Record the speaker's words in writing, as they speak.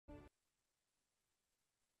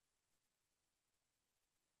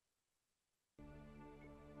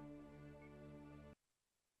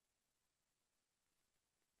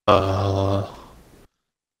Uh,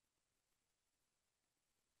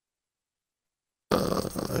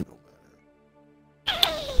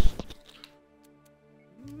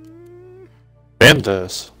 ban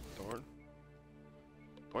this. Thorn?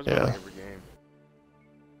 Thorn's been Yeah. like every game,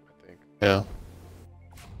 I think. Yeah.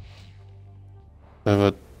 I have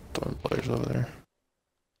a Thorn players over there.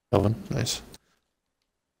 Elvin, nice.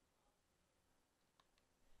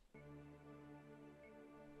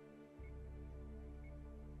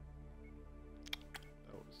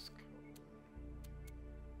 That was cool.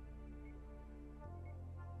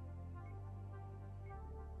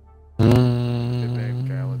 They ban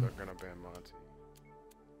Gala, they're gonna ban Monty.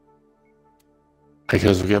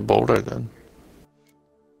 Because we get bolder then.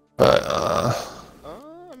 But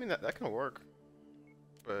I mean that can work,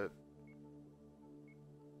 but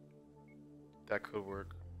that could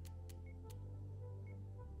work.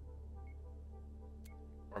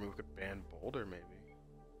 Or I mean, we could ban Boulder maybe.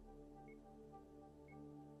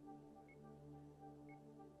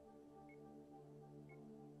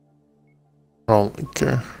 I don't really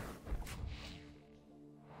care.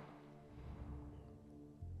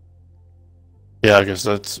 Yeah, I guess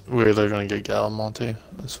we're either gonna get Galamonte.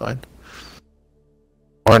 That's fine.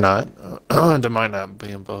 Or not. There might not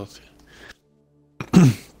be in both.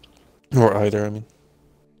 Or either, I mean.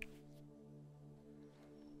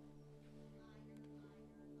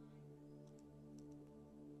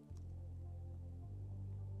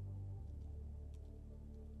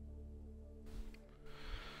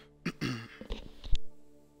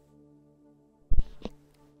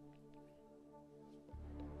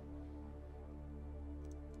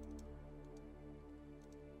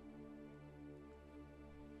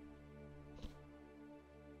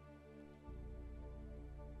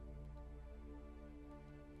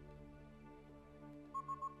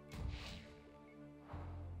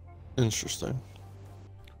 Interesting.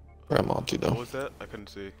 Monty though. What was that? I couldn't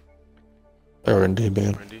see. R&D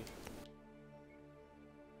ban. Randy?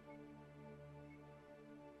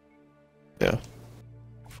 Yeah.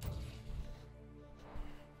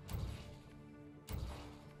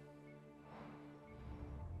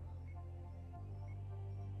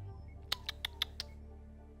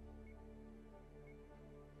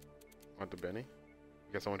 Want the Benny? You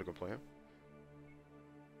guess I want to go play him?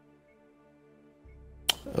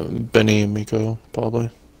 Benny and Miko, probably.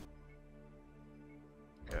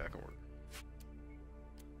 Yeah, that can work.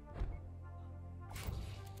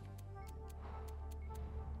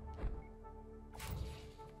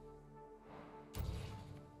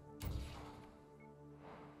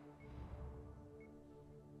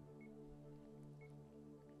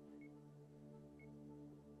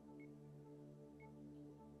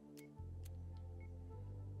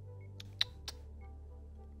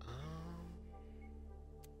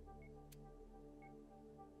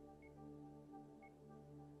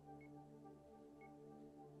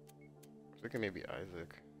 I was thinking maybe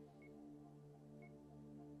Isaac.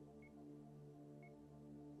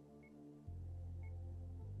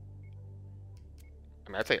 I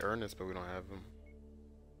mean, I'd say Ernest, but we don't have him.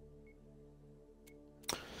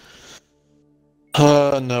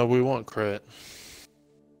 No, we want crit.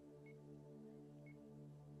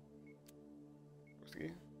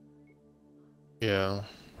 Whiskey? Yeah.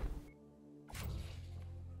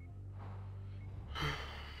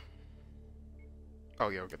 Oh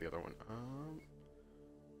yeah, we'll get the other one.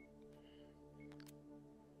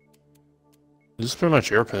 This is pretty much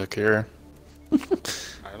your pick here. I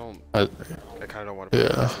don't. I kind of don't want to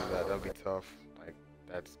put Yeah. that. That would be tough. Like,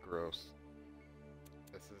 that's gross.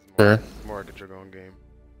 This is Sure. more like a Dragón game.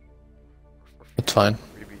 It's fine.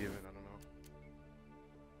 Maybe even,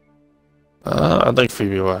 I don't know. I think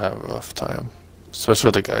Phoebe will have a rough time. Especially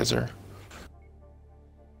with the geyser.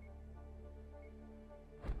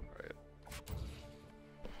 Right.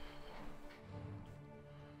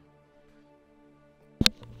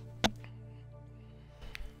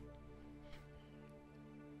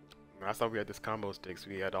 Last time we had this combo sticks,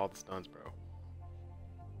 we had all the stuns, bro.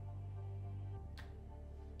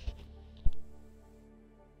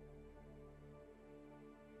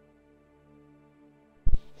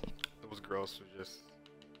 It was gross to just...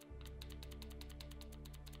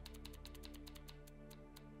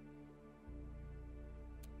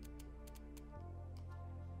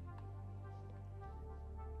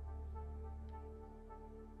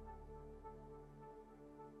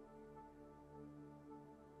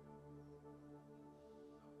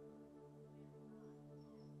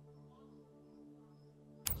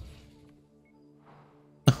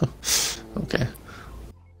 Okay.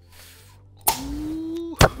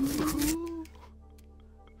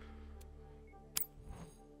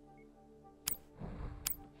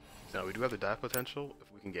 do have the dive potential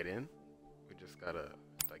if we can get in. We just gotta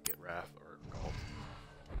like get Wrath or Galt.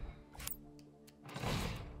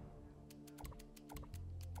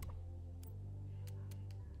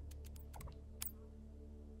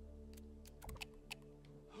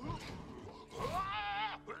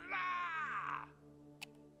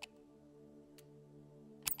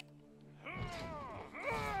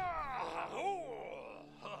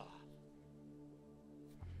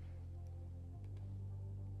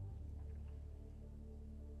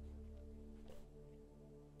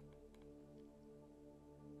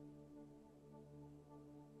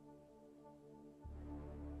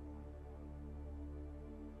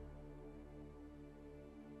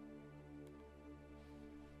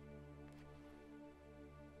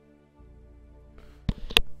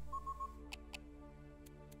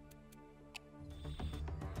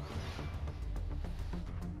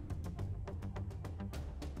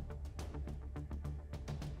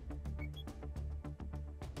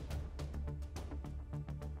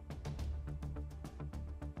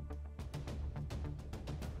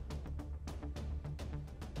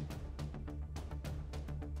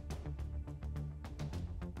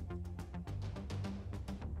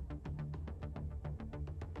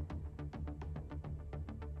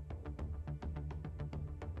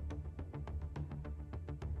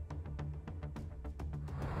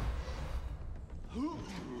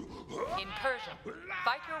 Incursion.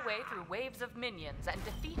 Fight your way through waves of minions and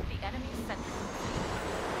defeat the enemy sentries.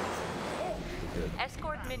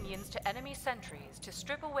 Escort minions to enemy sentries to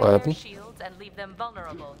strip away their shields and leave them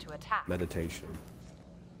vulnerable to attack. Meditation.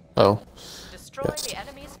 Oh. Destroy the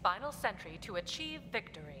enemy's final sentry to achieve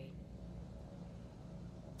victory.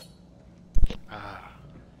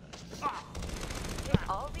 Take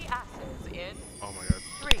all the asses in. Oh my god.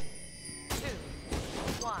 3, 2,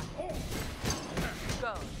 1.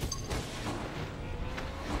 Go.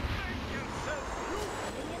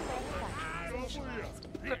 Minion manufacturing initialized.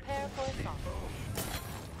 Prepare for assault.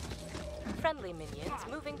 Friendly minions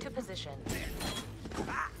moving to position.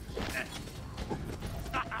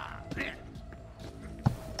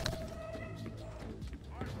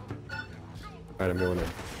 Alright, I'm going in.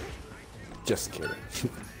 Just kidding.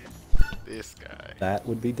 This guy. That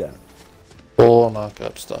would be death. Full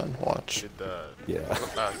knockup stun. Watch. Did the... Yeah.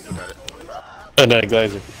 You got it. And then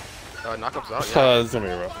Glazer. Knockup's out, yeah. It's gonna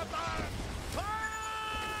be rough.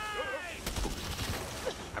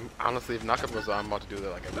 Honestly, if knockup goes out, I'm about to do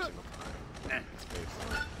that like every single time.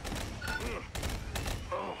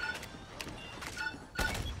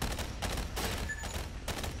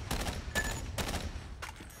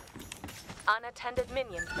 Unattended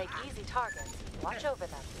minions make easy targets. Watch over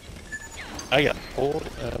them. I got pulled,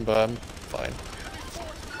 but I'm fine.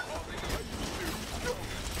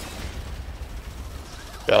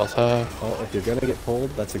 Gal's high. Oh, if you're gonna get pulled,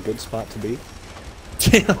 that's a good spot to be.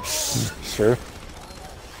 Yeah. Sure.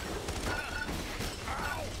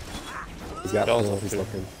 He's got Gal's pull, up he's too.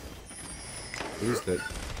 looking. Used it.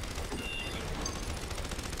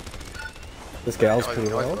 This gal's pretty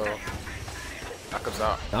low. Knockup's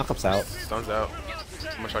out. Knockup's out. Stun's out.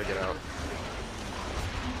 I'm gonna try to get out.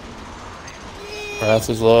 Wrath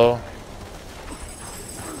is low.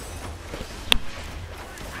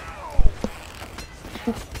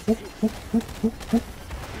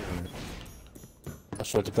 I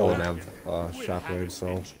should have Don't pulled. have shockwave,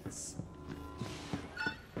 so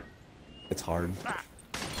it's hard.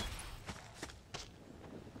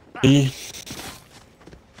 E.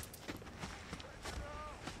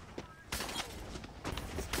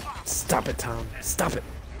 Stop it, Tom. Stop it.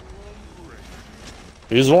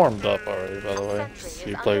 He's warmed up already, by the way.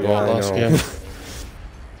 He played well Yeah, I last know. game.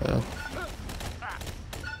 Yeah.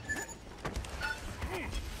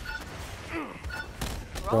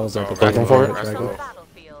 Rolls like a Looking for it? Dragon.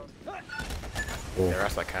 Battlefield. Cool. Yeah,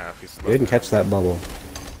 that's like half. He's He didn't catch that bubble.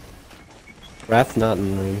 Wrath's not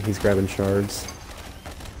in lane. He's grabbing shards.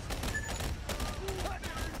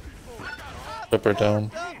 Flip her down.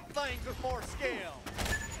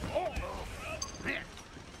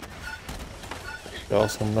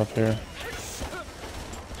 Gal's coming up here.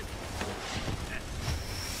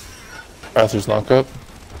 Wrath's knock up.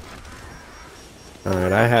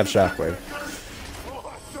 Alright, I have shockwave.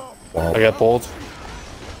 Wow. I got pulled.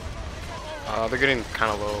 they're getting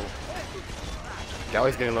kind of low.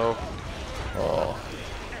 Galley's getting low. Oh.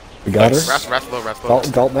 We got her? Rats low.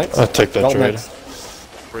 Galt next? I'll take that Galt trade. next.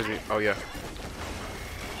 Where is he? Oh yeah.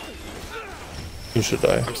 You should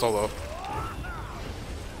die. I'm so low.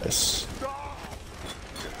 Yes.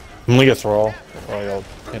 I'm gonna get Thrall. While y'all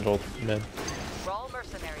handle mid. Raw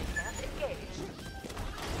mercenary can't engage.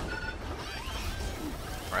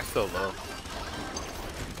 Rat's still low.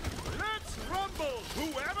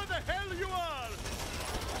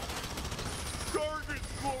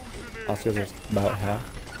 Oscar's are about half.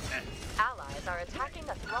 Allies are attacking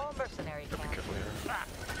a Thrall mercenary camp.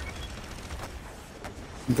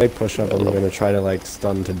 If they push up, I'm gonna try to like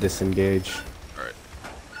stun to disengage. Alright.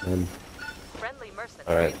 And Friendly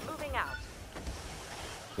mercenaries moving out.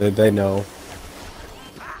 they know.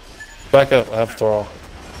 Back up, I have Thrall.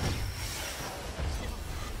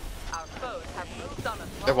 Our foes have moved on a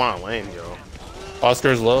They Thrall won on lane, yo.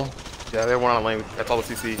 Oscar's low. Yeah, they won on lane. That's all the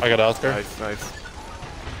CC. I got Oscar. Nice, nice.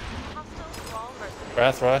 hostile Thrall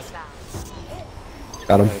mercenaries. Wrath.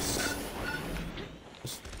 Got him. Nice.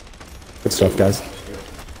 Good stuff, guys.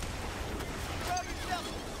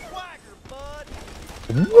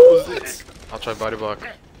 What was it? I'll try body block.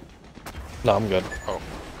 No, I'm good. Oh.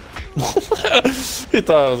 He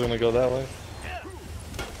thought I was gonna go that way.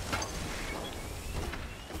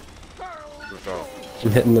 Good job.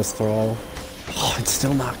 I'm hitting this Thrall. Oh, it's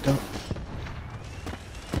still knocked up.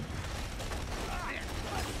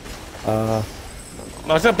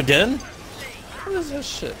 Knocked up again? What is this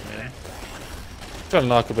shit, man? Trying to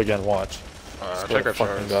knock up again, watch. Check our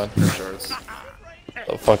fucking shards. god. Shards.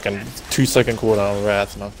 A fucking 2-second cooldown on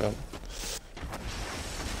Wrath knocked up.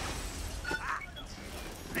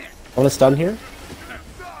 Want to stun here?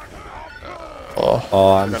 Oh.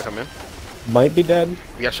 Oh, We I'm gotta come in. might be dead.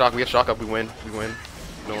 We got shock up, we win.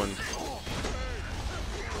 No one.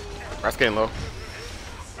 Rat's getting low.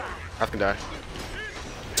 Rat can die.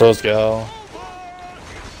 So's Gal.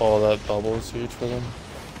 Oh, that bubble is huge for them.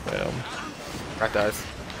 Damn. Rat dies.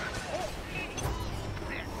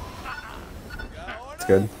 It's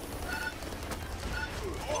good.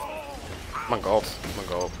 I'm on gulp.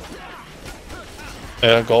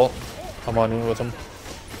 Yeah, Galt. I'm on you with him.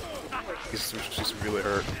 He's really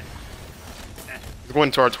hurt. He's going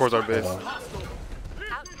towards our base.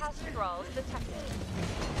 Outcast Thralls detected.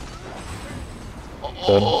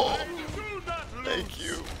 Good. Thank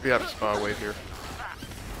you. We have wave here.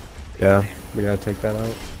 Yeah, we gotta take that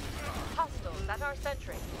out. Hostiles at our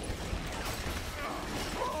sentry.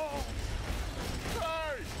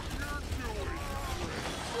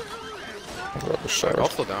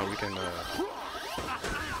 Also down, we can.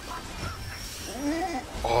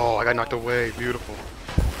 Oh, I got knocked away. Beautiful.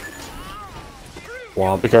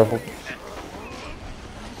 Wow, be careful.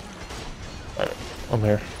 Alright, I'm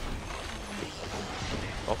here.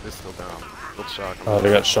 Oh, it's still down. Still shock. Oh, they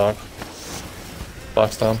got shock.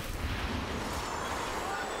 Box down.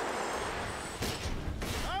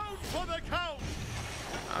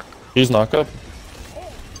 He's knock up.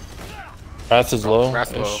 Wrath is low.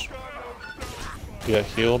 Wrath's low. Yeah,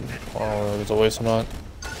 healed. Oh, there's a waste of not.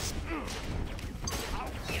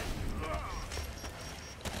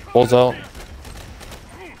 Pulls out.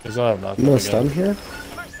 He's gonna have nothing. You want to stun here?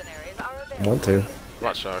 Mercenaries are I available. want to.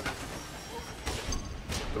 Not shock.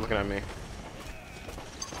 They're looking at me.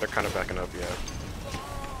 They're kind of backing up, yeah.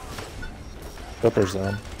 Clippers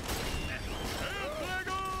down.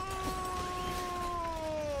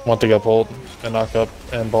 Want to get pulled and knock up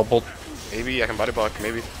and bubbled. Maybe I can body block.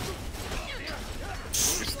 Maybe.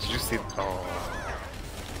 Did you see? Oh.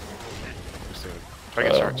 Too soon. Try to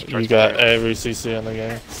get charged. You got every CC in the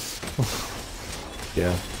game.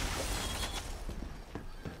 Yeah.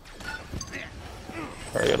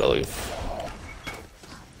 I gotta leave.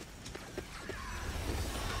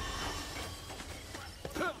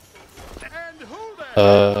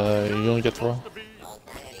 You only get throw?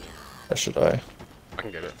 Or should I? I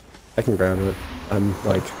can get it. I can grab it. I'm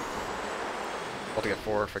like, I'll get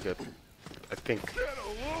 4 if I get. I think.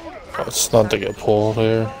 Oh, it's not to get pulled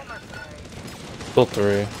here. Still 3.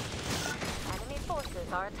 Enemy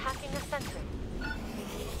forces are attacking a sentry.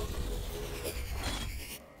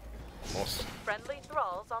 Almost. Friendly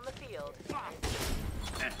Thralls on the field.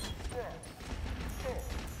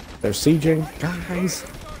 they're sieging, guys.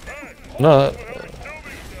 No.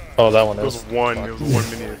 Oh, that one It was is. one. It was one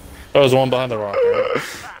minion. There was one behind the rock. Right?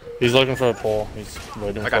 He's looking for a pull. He's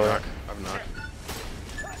waiting I for got it. knocked. I'm knocked.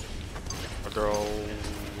 Our girl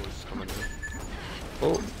was coming in.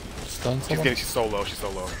 Oh, stun someone. She's so low. She's so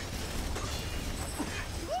low.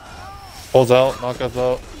 Pulls out, knockouts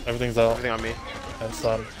out, everything's out, Everything on me. and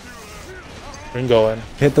stun. We can go in.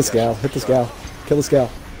 Hit this gal. Hit this gal. Kill this gal.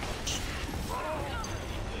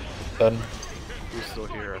 Done. Who's still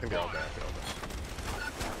here? I think they're all back. They're all back.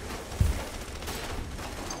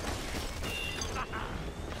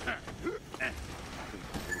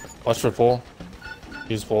 Watch for pull.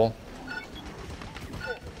 He's full.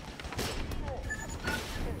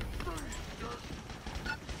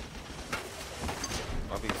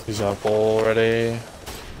 He's got pull already.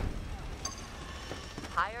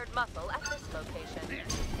 Hired muscle at this location.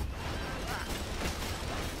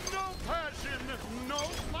 No passion, no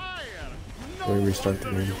Let me restart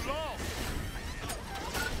the game.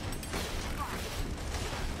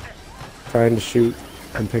 Trying to shoot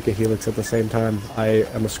and pick a helix at the same time. I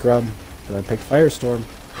am a scrub, and I pick Firestorm.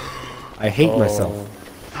 I hate myself.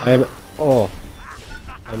 I am. Oh.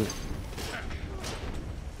 I'm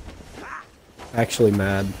actually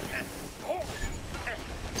mad.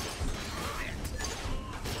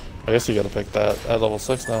 I guess you gotta pick that at level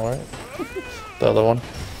 6 now, right? The other one.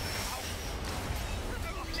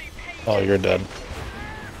 Oh, you're dead.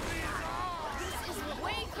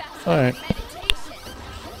 Alright.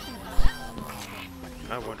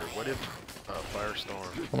 I wonder what if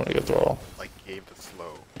Firestorm I'm gonna get through all. like gave the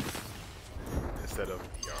slow instead of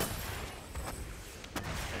DR.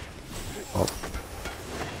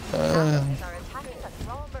 Allies are attacking a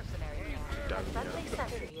small mercenary camp. The friendly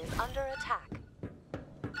sentry is under attack.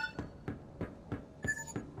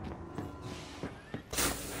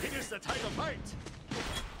 It is the time of fight.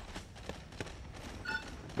 Come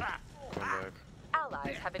back.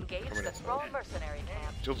 Allies have engaged the small mercenary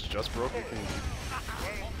camp. Shield's just broken.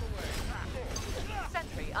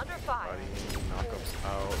 Sentry under fire. Body knockups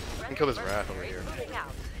out. I can kill this rat over here. Moving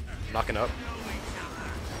out. Knocking up.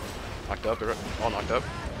 Knocked up. They're all knocked up.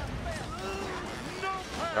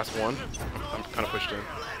 That's one. I'm kind of pushed in.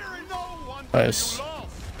 Nice.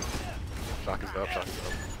 Shock is up. Shock is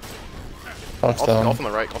up. Fox Off down. on the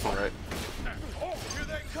right. Off on the right. Here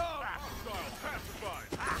they come. Hostile pacified.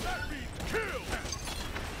 That means kill.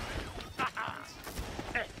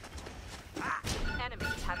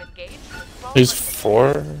 Enemies have engaged the small He's mercenary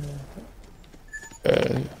 4.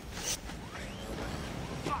 Okay.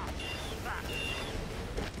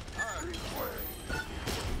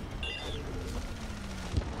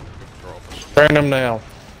 Burn him now.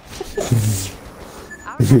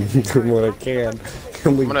 Do what I can.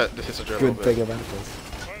 I'm gonna dismiss a little Good bit. thing about this.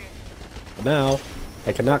 But now,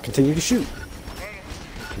 I cannot continue to shoot.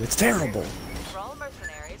 And it's terrible. Small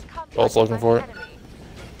mercenaries Bolt's looking for it. enemy.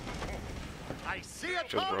 I see a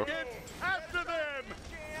Shield's broke. target. After them.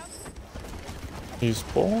 He's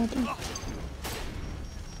bored.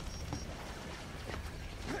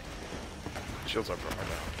 Shields are down.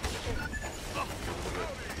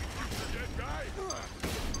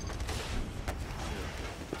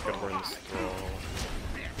 Gotta burn this throw.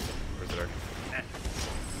 Where's it?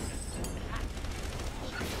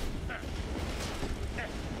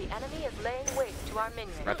 The enemy is laying waste to our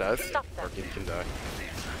minions. Rat dies. Stop Or them. he can die.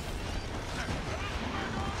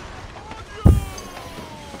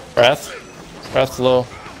 Wrath? Wrath's low.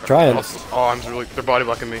 Trying. Oh, I'm really. They're body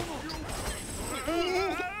blocking me.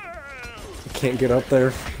 Can't get up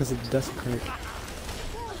there because of the desecrate.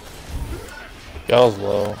 Gal's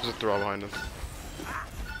low. There's a throw behind us.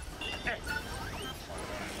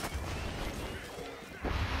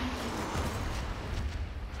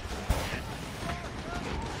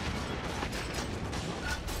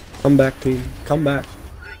 Come back, team. Come back.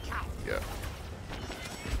 Yeah.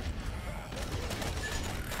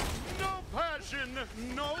 No passion,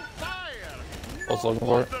 no fire. Gold's looking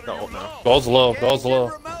for it. Got ult now. Gold's low. Gold's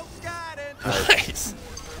low. Nice.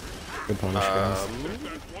 Good punish, guys.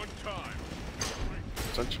 One time.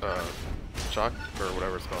 Such, shock or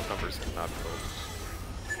whatever it's called. Numbers not close.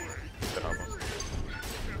 Good almost.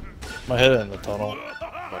 My head in the tunnel.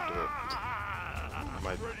 Might do it.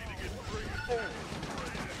 Might.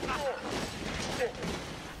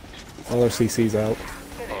 All our CC's out.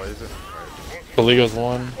 Oh, is it? Alright. Beligo's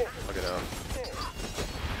 1. Look it out.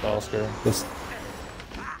 Oscar. This.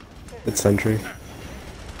 It's sentry.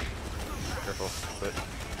 Careful. But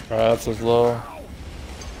Wrath is low.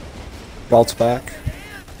 Vault's back.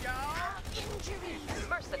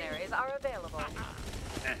 Mercenaries are available.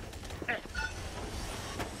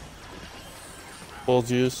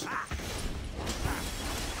 Gold's use.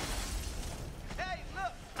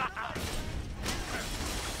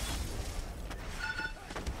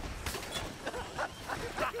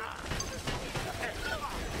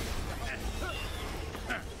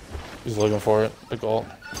 He's looking for it. The goal.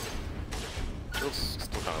 shield's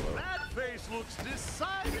still kind of low. That face looks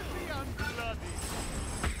decidedly unbloody.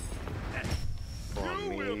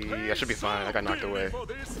 On me. I should be fine. I got knocked away. For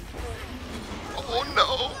this. Oh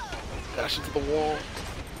no! Dash into the wall.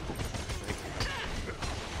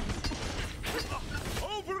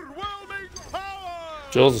 Overwhelming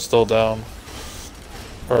power. Jules is still down.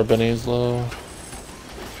 Benny's low.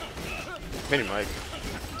 Maybe Mike.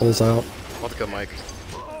 Pulls out. I'm about to kill Mike.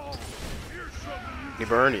 He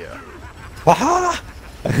burn ya. Aha!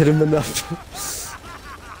 I hit him enough.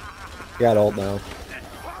 Got ult now.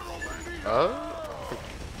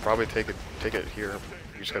 Probably take it here.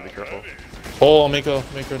 You just gotta be careful. Oh, Miko.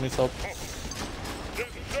 Miko needs help.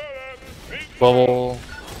 Bubble.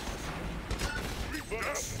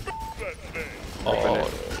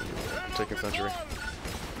 Oh, I'm taking Sentry.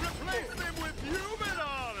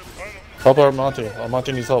 help our Monty.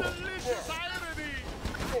 Monty needs help.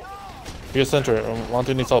 Get Sentry.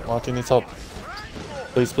 Monty needs help. Monty needs help.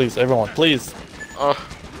 Please, please, everyone, please. Oh.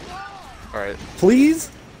 Alright.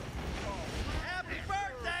 Please? Happy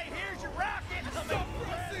birthday! Here's your rocket!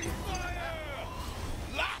 Suppressing fire!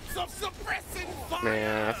 Lots of suppressing fire!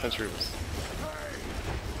 Man, that Sentry was.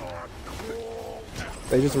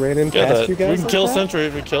 They just ran in Yeah, past that, you guys. we can like kill that? Sentry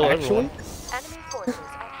if we kill Actually? everyone. Enemy forces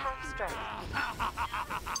at half strength.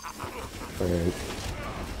 Alright.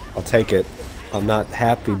 I'll take it. I'm not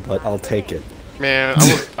happy, but I'll take it. Man,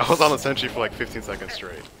 I was on the Sentry for like 15 seconds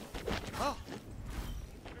straight.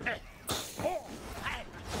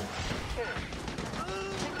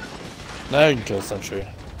 Now you can kill Sentry.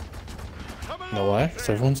 You know why? Because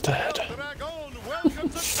everyone's dead. Dragón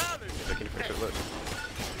welcomes a challenge! They can finish it lit.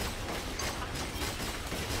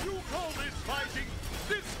 You call this fighting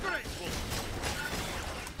disgraceful!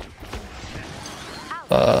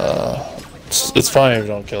 It's fine if you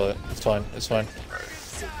don't kill it. It's fine. It's fine.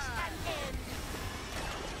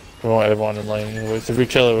 We want everyone in lane anyways. If we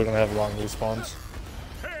kill it, we're gonna have long respawns.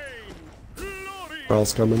 Pain! Glory!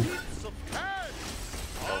 Carl's coming.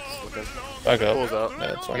 Back up. Pulls out.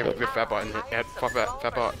 Yeah, it's We fine. have Fat Bot and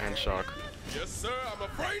Fat Bot and Shock. Yes, sir, I'm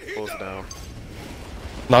afraid he Pulls does. down.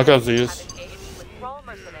 Knockouts Zeus. Have engaged with Thrall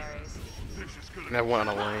mercenaries. And have one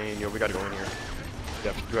on the lane. Yo, we gotta go in here.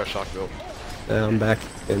 Yeah, we got Shock built. Yeah, I'm back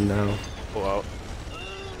in now. Pull out.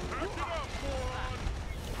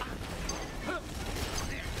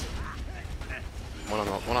 One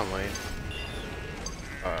on lane.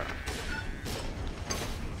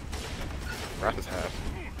 Wrath is half.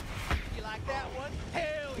 You like that one?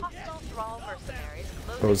 Hell yeah! Hostile Thrall mercenaries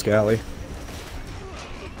closing Rose Galley.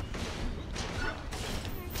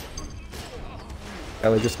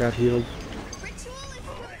 Galley just got healed.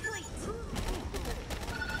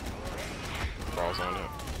 Balls on it.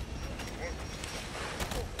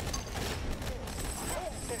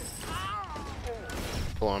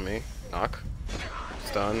 Pull on me. Knock.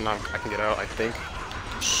 Stun. Knock. I can get out, I think.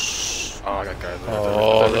 Oh, I got guys.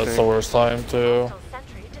 Oh, that's the worst time too. Hostile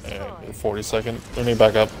sentry Yeah, destroyed. 40 second. We need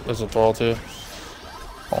back up. There's a thrall too.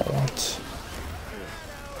 Oh, what?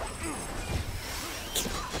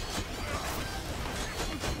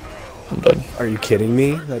 I'm dead. Are you kidding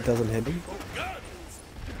me? That doesn't hit me?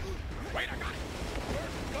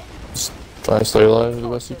 Just try to stay alive the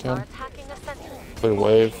best you Forces are can. attacking a sentry. Play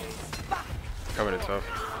wave. Coming in tough.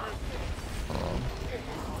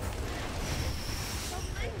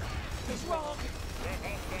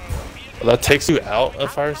 That takes you out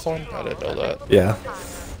of Firestorm? I didn't know that. Yeah.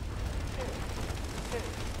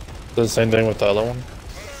 The same thing with the other one?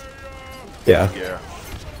 Yeah. Yeah.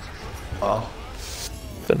 Oh.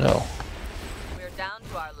 Then no. We're down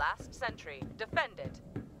to our last sentry. Defend it.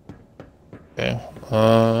 Okay.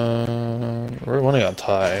 We're winning on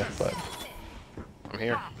tie, but I'm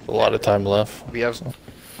here. a lot of time left. We have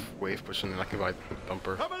wave pushing and I can buy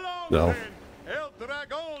thumper. Come along, No. then. El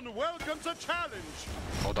Dragón welcomes a challenge!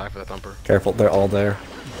 I'll die for that thumper. Careful, they're all there.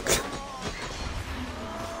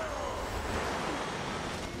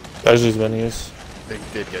 Guys use menus. They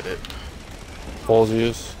did get it. Balls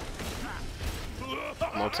use.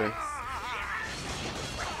 I'm ulting.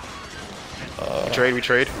 We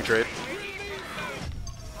trade.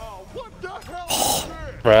 Oh, what the hell is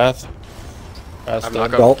this? Wrath. Wrath's I'm dead.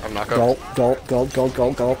 knock Gulp, I'm knock up. gulp, gulp, gulp, gulp,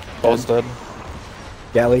 gulp, gulp. Ball's dead.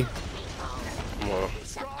 Galley. I'm low.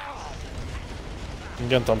 I'm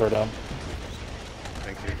getting Thumper down.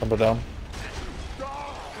 Thank you. Thumper down.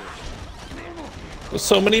 There's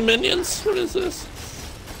so many minions. What is this?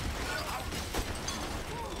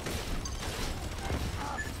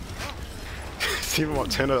 See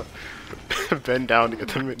Montana bend down to get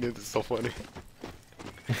the minions. It's so funny.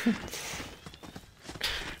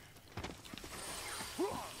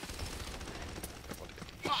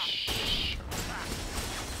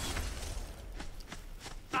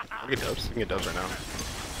 We can get dubs. We can get dubs right now.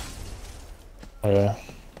 Okay.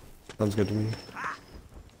 Sounds good to me.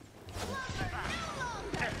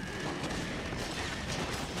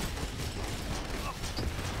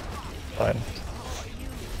 Fine.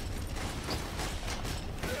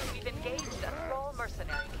 We've engaged a Thrall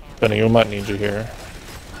mercenary camp. Benny, we might need you here.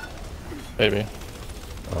 Maybe.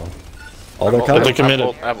 Oh. All they're coming? They're committed.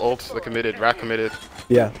 I have ult. They're committed. Rat committed.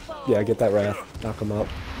 Yeah. Yeah, get that Wrath. Knock him out.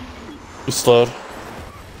 You slowed.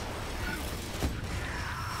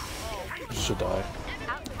 You should die.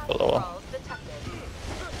 Outcast Oh, well. Thralls detected.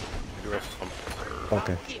 We do have thumper.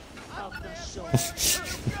 Okay.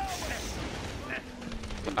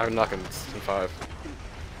 I'm knocking in 5.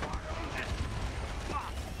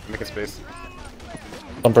 Making space.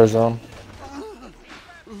 Thumper zone.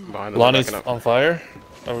 Behind them. Lonnie's Backing up. on fire.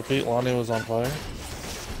 I repeat, Lonnie was on fire.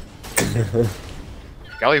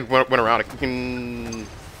 Galley went around. You can.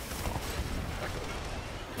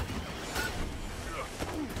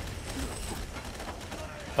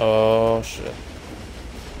 Oh shit.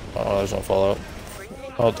 Oh, there's no fallout.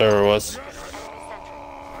 Oh, there it was.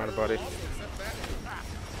 Kind of buddy.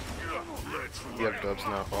 You have dubs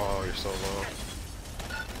now. Oh, you're so low.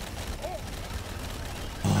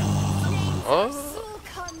 Oh,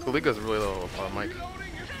 Kaliga's really low, Mike.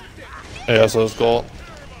 Yeah, so it's gold.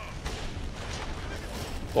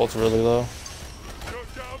 Gold's really low.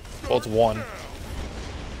 Gold's 1.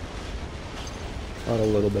 Got a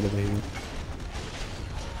little bit of aim.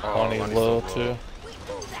 Oh, Lonnie's Lonnie's low so too.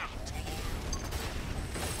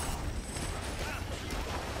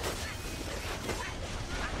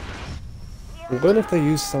 What if they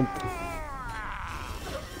use something?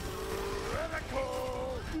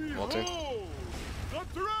 Multi. The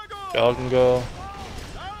Dragón! Gal can go.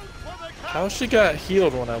 How she got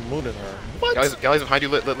healed when I mooted her? What? Galley's behind you.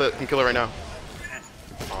 Lit. Can kill her right now.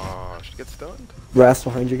 Oh, she gets stunned. Wrath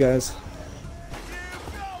behind you guys.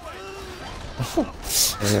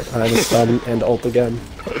 Alright, I have a stun and ult again.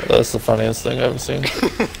 That's the funniest thing I've ever seen.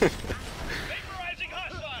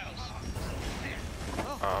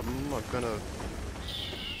 I'm gonna.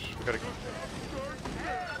 We gotta.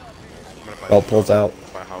 Belt pulls out.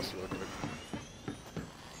 Buy a house real quick.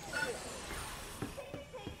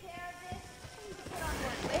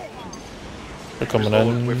 They're coming Wait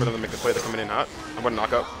in. for them to make the play. They're coming in hot. I'm gonna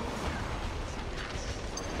knock up.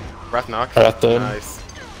 Wrath knock. Wrath dead. Nice.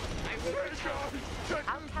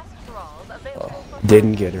 Outcast thralls available for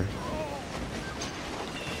Didn't get her.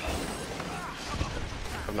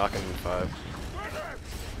 I'm knocking in 5.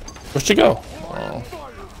 Where'd she go? Oh.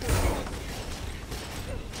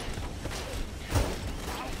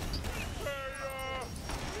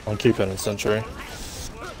 I'll keep it in Century.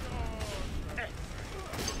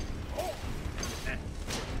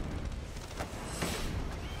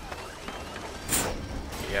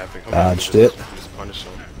 Yeah, if they come Dodged in, it. Just punish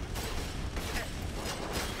them.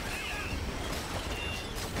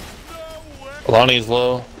 Lonnie's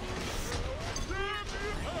low.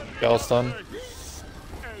 Gal's stun.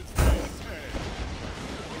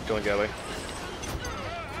 Killing Galley.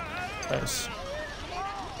 Nice.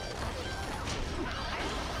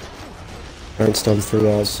 Iron stun through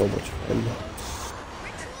that was so much fun.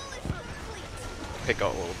 Pick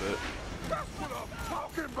out a little bit.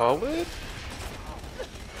 Solid.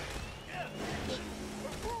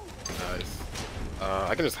 Nice.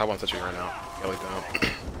 I can just hop on Century right now. Galley down.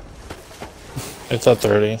 It's at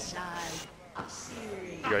 30. You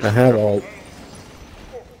guys I have ult.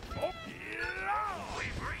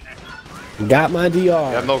 Got my They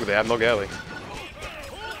have DR. no Galley.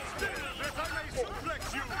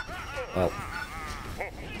 Oh,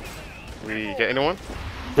 We get anyone?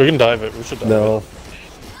 We can dive it. We should dive no. it.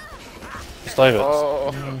 Let's dive it.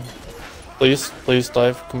 Oh, Please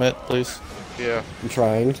dive. Commit, please. yeah. I'm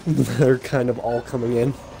trying. They're kind of all coming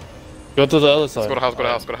in. Go to the other side. Let's go to house, go to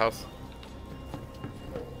house, go to house.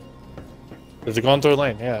 Is it going through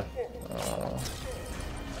lane? Yeah.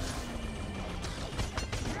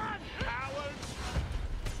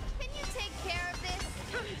 Can you take care of this?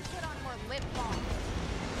 Put on more lip balm.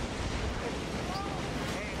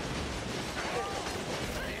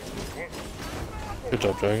 Good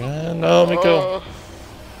job, Dragon. No, Miko.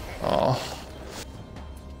 Oh.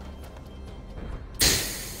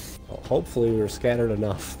 Well, hopefully we were scattered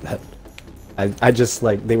enough that I just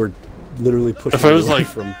like they were literally pushing. If it was me away like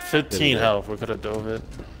from 15 health, we could have dove it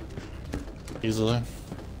easily.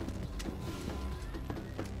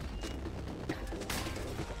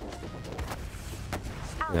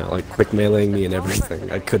 Yeah, like quick meleeing me and everything.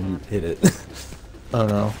 I couldn't hit it. I don't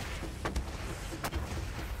know.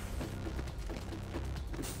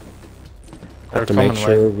 Have to make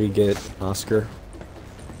sure we get Oscar.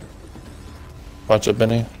 Watch it,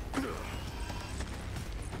 Benny.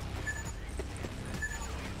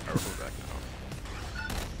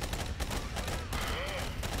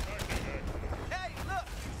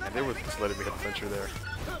 And they were just letting me hit the Century there.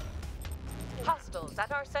 hostiles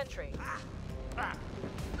at our sentry.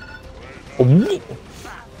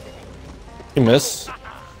 You miss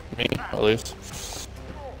me, at least.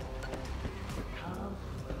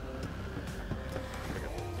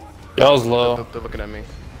 Y'all's low. They're looking at me.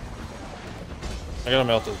 I gotta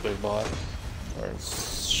melt this big bot. Or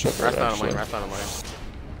it's sugar, Rat's not in actually. lane, Rat's not in lane.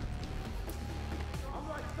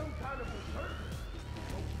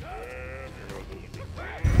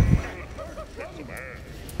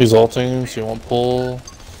 He's ulting, so you won't pull.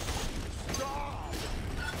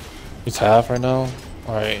 He's half right now.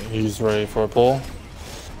 Alright, he's ready for a pull. A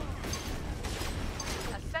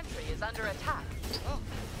sentry is under attack.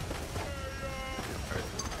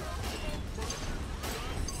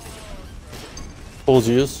 Pull's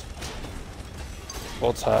used.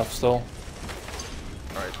 Ult's half still.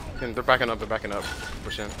 Alright, and they're backing up,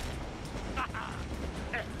 Push in.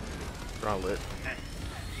 They're on lit.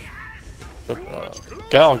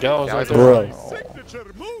 Gal is right Gal's there. Bro.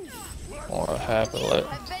 Signature move. Oh, half of it.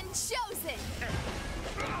 I've been chosen.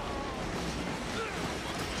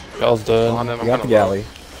 Gal's dead. On them, We I'm got the kinda low. galley.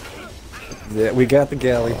 Yeah, we got the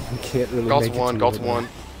galley. We can't really Gal's make it one, to Gal's it. one.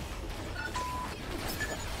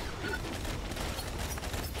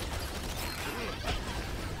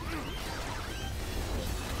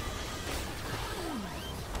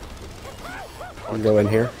 We can go in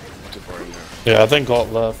here. Too far in there. Yeah, I think Galt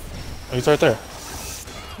left. Oh, he's right there.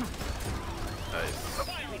 Nice.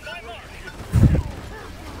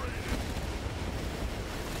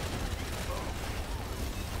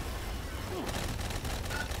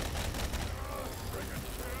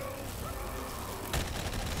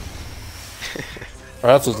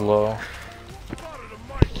 Rats is low.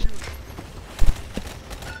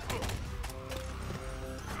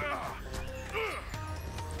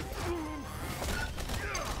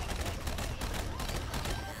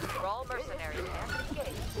 Brawl mercenaries and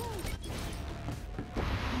engaged.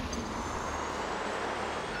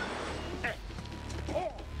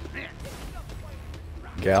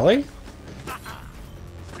 Galley?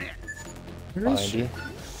 Where is Behind she? you.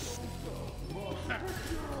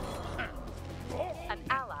 An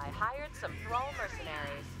ally hired some thrall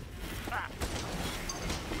mercenaries.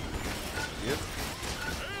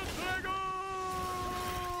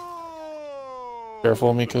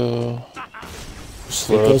 Careful, Miko.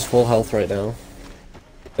 Slow. Miko's full health right now.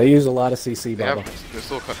 They use a lot of CC, They Baba.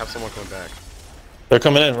 still have someone coming back. They're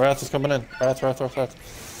coming in. Rats is coming in. Rats.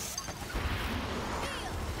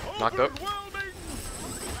 Knocked up.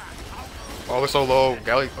 Oh, they're so low.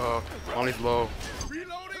 Galley, Bonnie's low.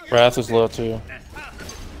 Wrath is low too.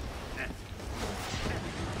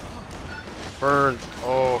 Burn.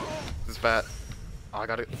 Oh, this is bad. I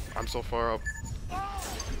got it. I'm so far up.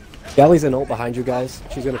 Galley's an ult behind you guys.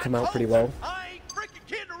 She's gonna come out pretty low. I ain't freaking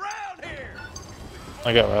kidding around here.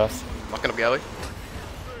 I got Wrath. Knocking up Galley.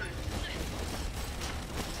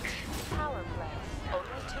 Power play.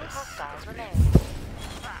 Only 2 hostiles remain.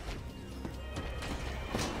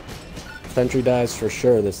 Sentry dies for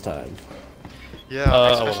sure this time. Yeah,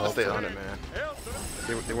 I should well. stay on it, man.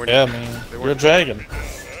 They weren't. Yeah, man. They You're a weren't. dragon.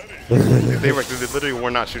 They literally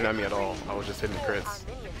were not shooting at me at all. I was just hitting Our crits.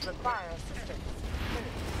 minions require assistance.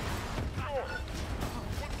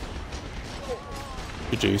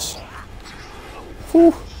 GG's.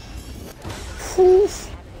 Whew. Whew. Enemy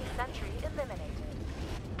sentry eliminated.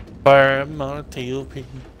 Fire him on a TOP.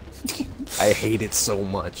 I hate it so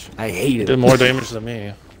much. I hate Did it. more damage than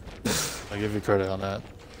me. I give you credit on that.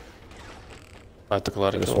 I took a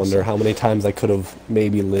lot I of just kills. wonder how many times I could have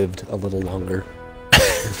maybe lived a little longer.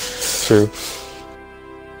 True.